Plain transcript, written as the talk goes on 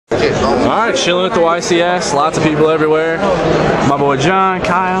Alright, chilling at the YCS. Lots of people everywhere. My boy John,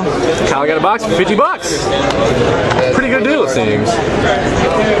 Kyle. Kyle got a box for 50 bucks. Pretty good deal, it seems.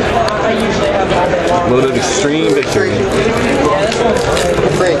 A little bit of extreme victory.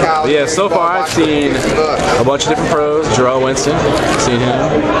 But yeah, so far I've seen a bunch of different pros. Jarrell Winston, seen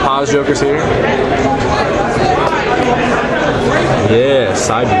him. Paz Joker's here. Yeah,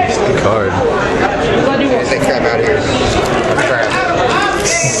 side boost, good card. They crap out here. Crap.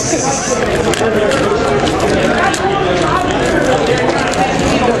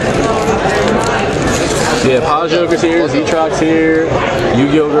 Yeah, Paz Joker's here, Z-Trock's here,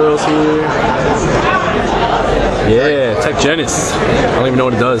 Yu-Gi-Oh! Girl's here. Yeah, Tech Genis. I don't even know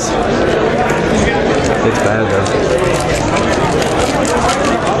what it does. It's bad though.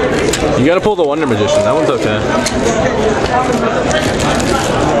 You gotta pull the Wonder Magician, that one's okay.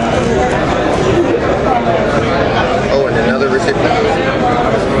 Oh, and another recipient.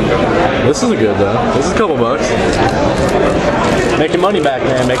 This is a good though. This is a couple bucks. Making money back,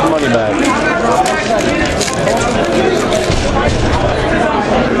 man. Making money back.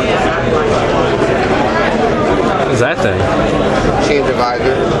 What is that thing? Change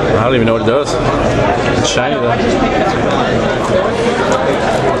divisor. I don't even know what it does. It's shiny though.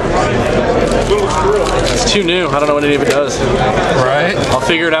 It's too new. I don't know what any of it does. Right? I'll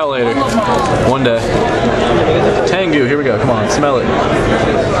figure it out later. One day. Tengu, here we go. Come on, smell it.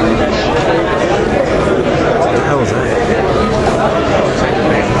 What the hell is that?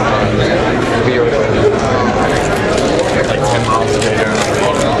 Like 10 miles away there.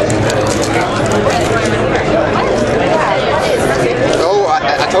 Oh,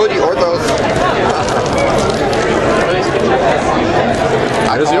 I told you, Orthos.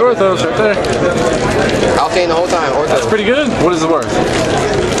 There's the Orthos right there. I was saying the whole time, Orthos. That's pretty good. What is it worth?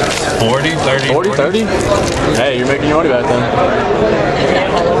 40, 30. 40, 30? Hey, you're making your money back then.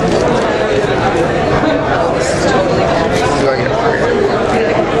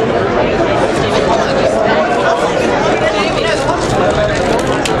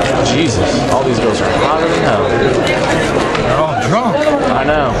 Jesus, all these girls are hotter than hell. They're all drunk. I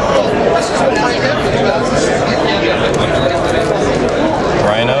know.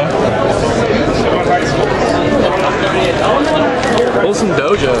 Rhino. Pull some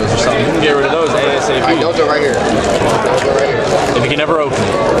dojos or something. You can get rid of those ASAP. Dojo right here. Dojo right here. If you can never open it.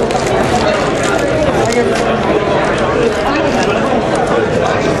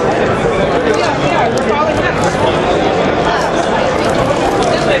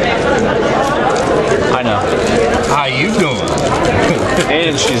 I know. How you doing?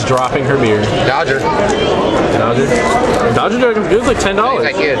 And she's dropping her beer. Dodger. Dodger? Dodger Dragon's good. It's like $10.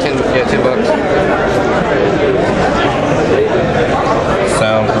 Like, yeah, 10 bucks.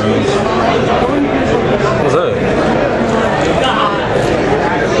 Soundproof. What's that?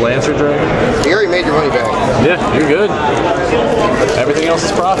 Lancer Dragon? You already made your money back. Yeah, you're good. Everything else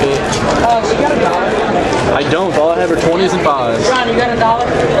is profit. You got $1? I don't. All I have are 20s and 5s. Ron, you got $1?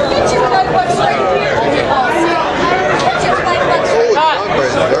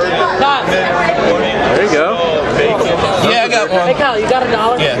 There you go. Yeah, I got one. Hey, Kyle, you got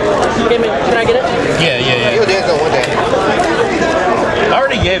 $1? Yeah. Give me, can I get it? Yeah. You'll dance on one day. I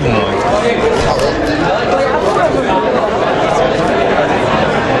already gave him one.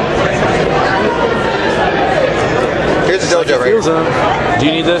 Here's the dojo right here. Do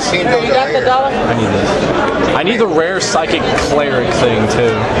you need this? You got the $1? I need this. I need the rare psychic cleric thing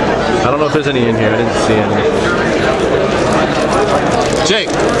too. I don't know if there's any in here. I didn't see any. Jake.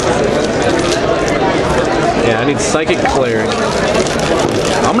 Yeah, I need psychic cleric.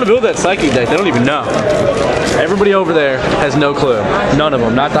 I'm gonna build that psychic deck. They don't even know. Everybody over there has no clue. None of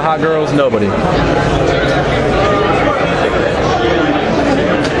them. Not the hot girls. Nobody.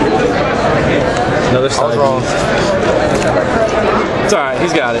 Another side piece. It's alright,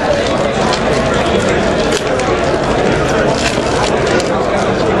 he's got it.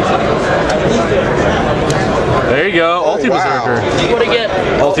 There you go, Ulti Berserker. What'd you get?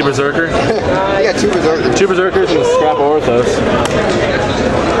 Ulti Berserker. You got 2 Berserkers. 2 Berserkers and a scrap of Orthos.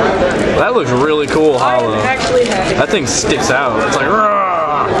 That looks really cool, hollow. I'm actually happy. That thing sticks out. It's like,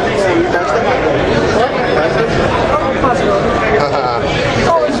 rah!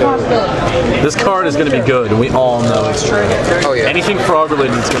 This card is going to be good, and we all know it's true. Oh yeah. Anything frog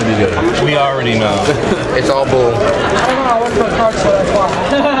related is going to be good. We already know. It's all bull. I don't know, I went for a card show, that's why.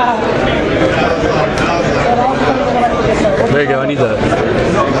 There you go, I need that.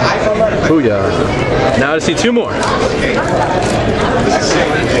 Booyah. Now I just need 2 more.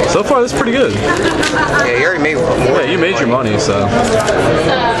 So far, this is pretty good. Yeah, you already made one. Yeah, you made your money, so.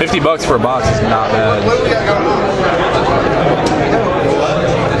 $50 for a box is not bad.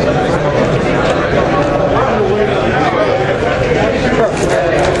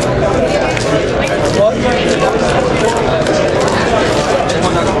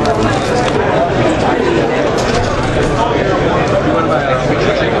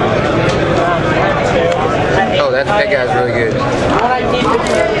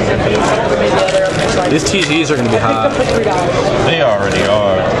 These TGs are going to be hot. They already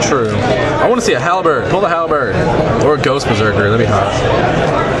are. True. I want to see a halberd. Pull the halberd. Or a ghost berserker. That'd be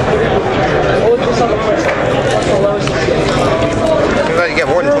hot. Seems like you get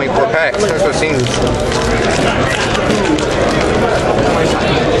more than 24 packs. That's what it seems.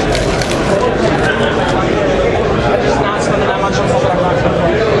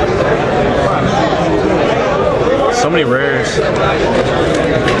 So many rares.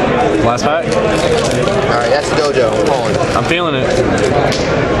 Last pack? Alright, that's the dojo. Come on. I'm feeling it.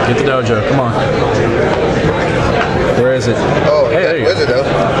 Get the dojo. Come on. Where is it? Oh, hey, there you Wizard go.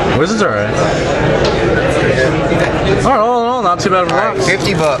 though. Wizard's alright. Yeah. Alright, all in all, not too bad of a Alright, box.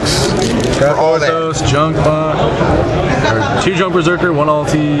 $50. Got all that. those, junk bot, or 2 junk berserker, 1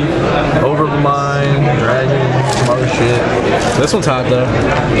 ulti, overmind, dragon, some other shit. This one's hot though.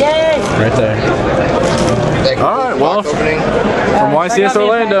 Yay! Right there. That Alright, well, box opening. from YCS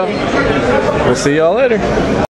Orlando. We'll see y'all later.